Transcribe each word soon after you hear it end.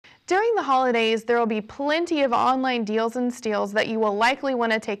During the holidays, there will be plenty of online deals and steals that you will likely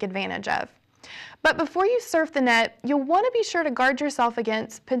want to take advantage of. But before you surf the net, you'll want to be sure to guard yourself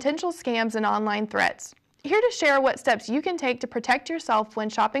against potential scams and online threats. Here to share what steps you can take to protect yourself when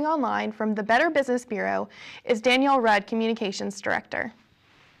shopping online from the Better Business Bureau is Danielle Rudd, Communications Director.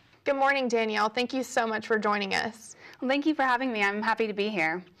 Good morning, Danielle. Thank you so much for joining us. Well, thank you for having me. I'm happy to be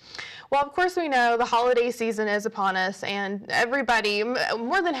here. Well, of course, we know the holiday season is upon us, and everybody,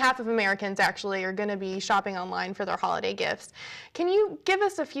 more than half of Americans actually, are going to be shopping online for their holiday gifts. Can you give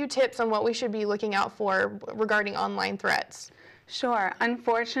us a few tips on what we should be looking out for regarding online threats? Sure.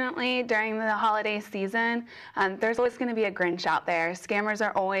 Unfortunately, during the holiday season, there's always going to be a Grinch out there. Scammers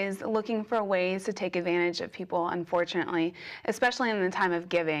are always looking for ways to take advantage of people, unfortunately, especially in the time of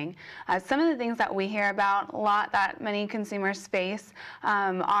giving. Some of the things that we hear about a lot that many consumers face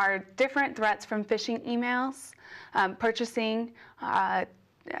are different threats from phishing emails, purchasing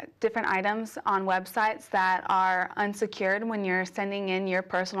different items on websites that are unsecured when you're sending in your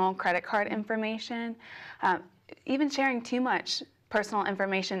personal credit card information, even sharing too much personal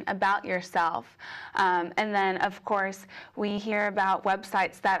information about yourself. And then, of course, we hear about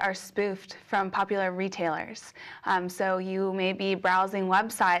websites that are spoofed from popular retailers. So you may be browsing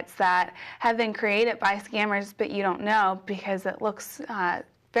websites that have been created by scammers, but you don't know because it looks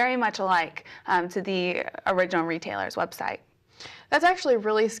very much alike to the original retailer's website. That's actually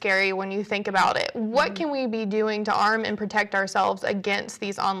really scary when you think about it. What can we be doing to arm and protect ourselves against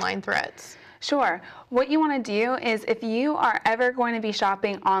these online threats? Sure. What you want to do is if you are ever going to be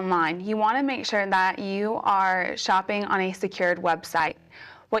shopping online, you want to make sure that you are shopping on a secured website.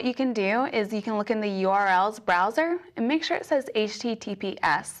 What you can do is you can look in the URLs browser and make sure it says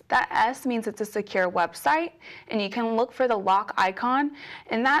HTTPS. That S means it's a secure website, and you can look for the lock icon,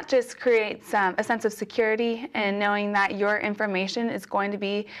 and that just creates a sense of security and knowing that your information is going to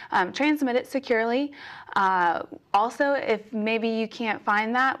be transmitted securely. Also, if maybe you can't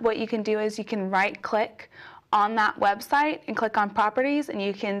find that, what you can do is you can right-click on that website and click on Properties, and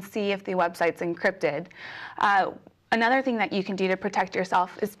you can see if the website's encrypted. Another thing that you can do to protect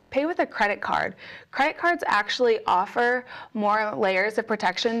yourself is pay with a credit card. Credit cards actually offer more layers of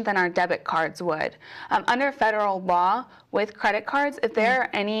protection than our debit cards would. Under federal law, with credit cards, if there are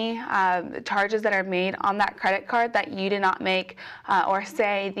any charges that are made on that credit card that you did not make, or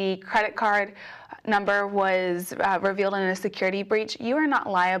say the credit card number was revealed in a security breach, you are not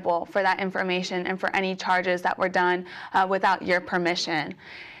liable for that information and for any charges that were done without your permission.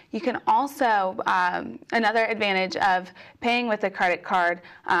 You can also, another advantage of paying with a credit card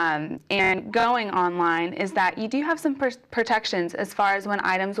and going online is that you do have some protections as far as when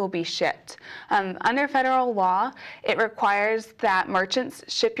items will be shipped. Under federal law, it requires that merchants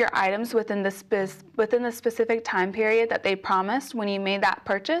ship your items within the specific time period that they promised when you made that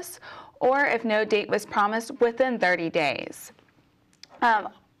purchase, or if no date was promised, within 30 days.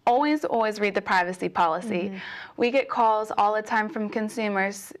 Always read the privacy policy. We get calls all the time from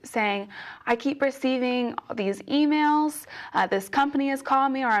consumers saying, I keep receiving these emails, this company has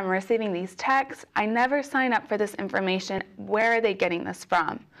called me, or I'm receiving these texts. I never sign up for this information. Where are they getting this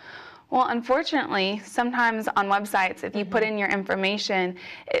from? Well, unfortunately, sometimes on websites, if you put in your information,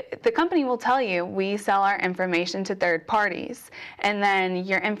 the company will tell you, we sell our information to third parties. And then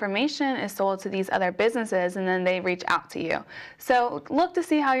your information is sold to these other businesses, and then they reach out to you. So look to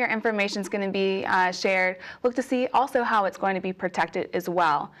see how your information is going to be shared. Look to see also how it's going to be protected as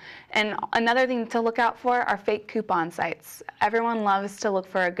well. And another thing to look out for are fake coupon sites. Everyone loves to look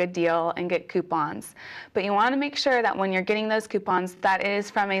for a good deal and get coupons. But you want to make sure that when you're getting those coupons, that it is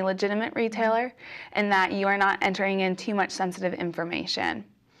from a legitimate retailer and that you are not entering in too much sensitive information.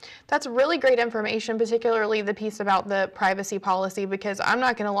 That's really great information, particularly the piece about the privacy policy, because I'm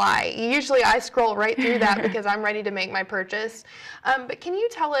not going to lie. Usually I scroll right through that because I'm ready to make my purchase. But can you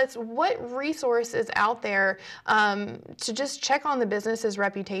tell us what resource is out there to just check on the business's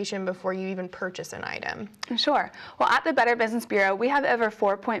reputation before you even purchase an item? Sure. Well, at the Better Business Bureau, we have over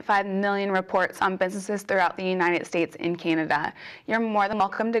 4.5 million reports on businesses throughout the United States and Canada. You're more than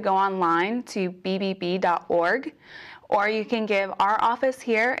welcome to go online to bbb.org. Or you can give our office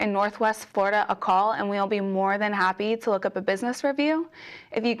here in Northwest Florida a call, and we'll be more than happy to look up a business review.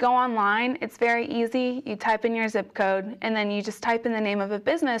 If you go online, it's very easy. You type in your zip code, and then you just type in the name of a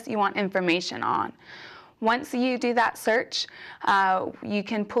business you want information on. Once you do that search, you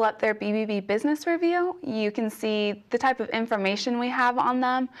can pull up their BBB business review. You can see the type of information we have on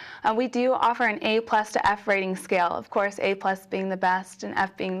them. We do offer an A+ to F rating scale, of course, A+ being the best and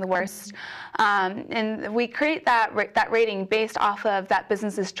F being the worst. And we create that rating based off of that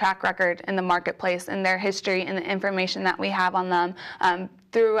business's track record in the marketplace and their history and the information that we have on them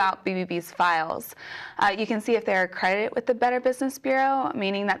throughout BBB's files. You can see if they're accredited with the Better Business Bureau,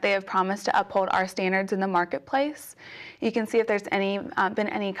 meaning that they have promised to uphold our standards in the marketplace. You can see if there's been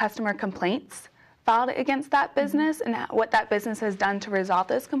any customer complaints filed against that business and what that business has done to resolve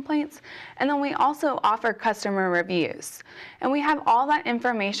those complaints. And then we also offer customer reviews. And we have all that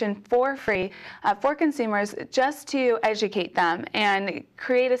information for free for consumers just to educate them and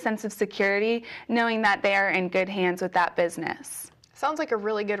create a sense of security knowing that they are in good hands with that business. Sounds like a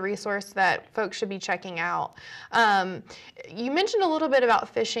really good resource that folks should be checking out. You mentioned a little bit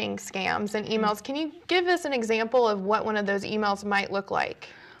about phishing scams and emails. Can you give us an example of what one of those emails might look like?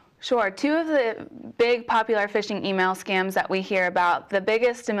 Sure. Two of the big popular phishing email scams that we hear about, the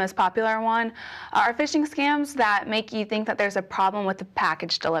biggest and most popular one, are phishing scams that make you think that there's a problem with the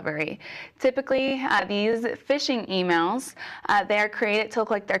package delivery. Typically, these phishing emails, they're created to look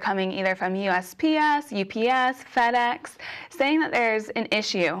like they're coming either from USPS, UPS, FedEx, saying that there's an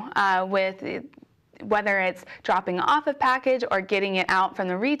issue with whether it's dropping off a package or getting it out from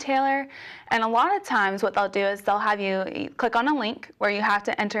the retailer. And a lot of times what they'll do is they'll have you click on a link where you have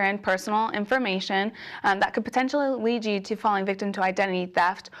to enter in personal information that could potentially lead you to falling victim to identity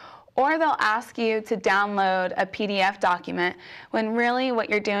theft. Or they'll ask you to download a PDF document when really what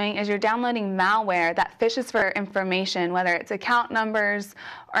you're doing is you're downloading malware that fishes for information, whether it's account numbers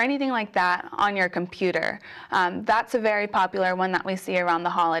or anything like that on your computer. That's a very popular one that we see around the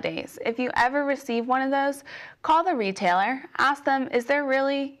holidays. If you ever receive one of those, call the retailer, ask them, is there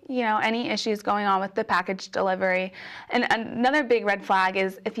really, any issues going on with the package delivery? And another big red flag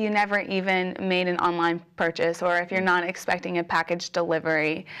is if you never even made an online purchase or if you're not expecting a package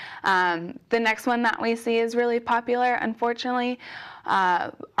delivery. The next one that we see is really popular, unfortunately,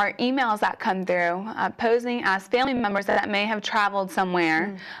 are emails that come through posing as family members that may have traveled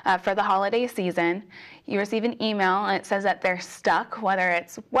somewhere for the holiday season. You receive an email and it says that they're stuck, whether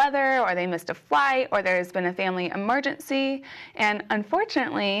it's weather or they missed a flight or there's been a family emergency, and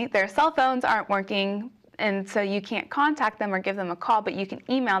unfortunately their cell phones aren't working, and so you can't contact them or give them a call, but you can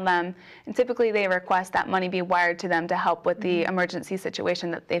email them, and typically they request that money be wired to them to help with the emergency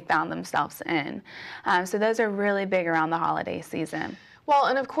situation that they found themselves in. So those are really big around the holiday season. Well,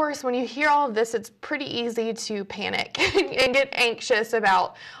 and of course, when you hear all of this, it's pretty easy to panic and get anxious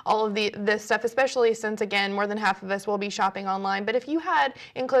about all of this stuff, especially since, again, more than half of us will be shopping online. But if you had,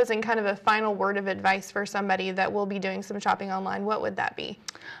 in closing, kind of a final word of advice for somebody that will be doing some shopping online, what would that be?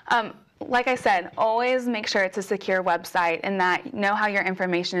 Like I said, always make sure it's a secure website and that you know how your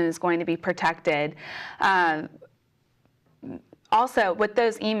information is going to be protected. Also, with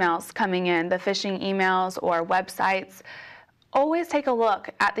those emails coming in, the phishing emails or websites, always take a look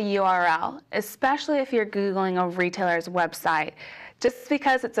at the URL, especially if you're Googling a retailer's website. Just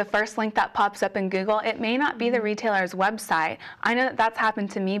because it's the first link that pops up in Google, it may not be the retailer's website. I know that that's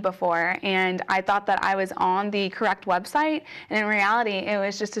happened to me before, and I thought that I was on the correct website, and in reality, it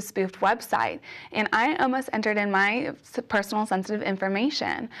was just a spoofed website. And I almost entered in my personal sensitive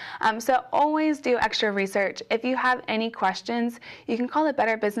information. So always do extra research. If you have any questions, you can call the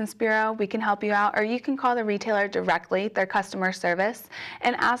Better Business Bureau. We can help you out, or you can call the retailer directly, their customer service,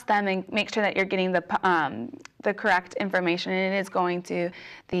 and ask them and make sure that you're getting the correct information, and it is going to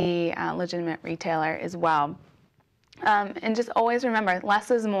the legitimate retailer as well. And just always remember,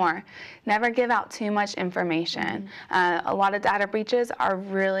 less is more. Never give out too much information. A lot of data breaches are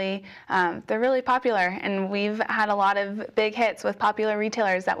really, they're really popular, and we've had a lot of big hits with popular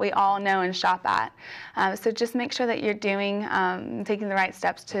retailers that we all know and shop at. So just make sure that you're taking the right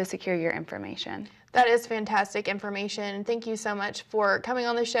steps to secure your information. That is fantastic information. Thank you so much for coming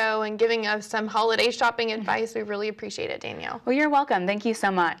on the show and giving us some holiday shopping advice. We really appreciate it, Danielle. Well, you're welcome. Thank you so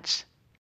much.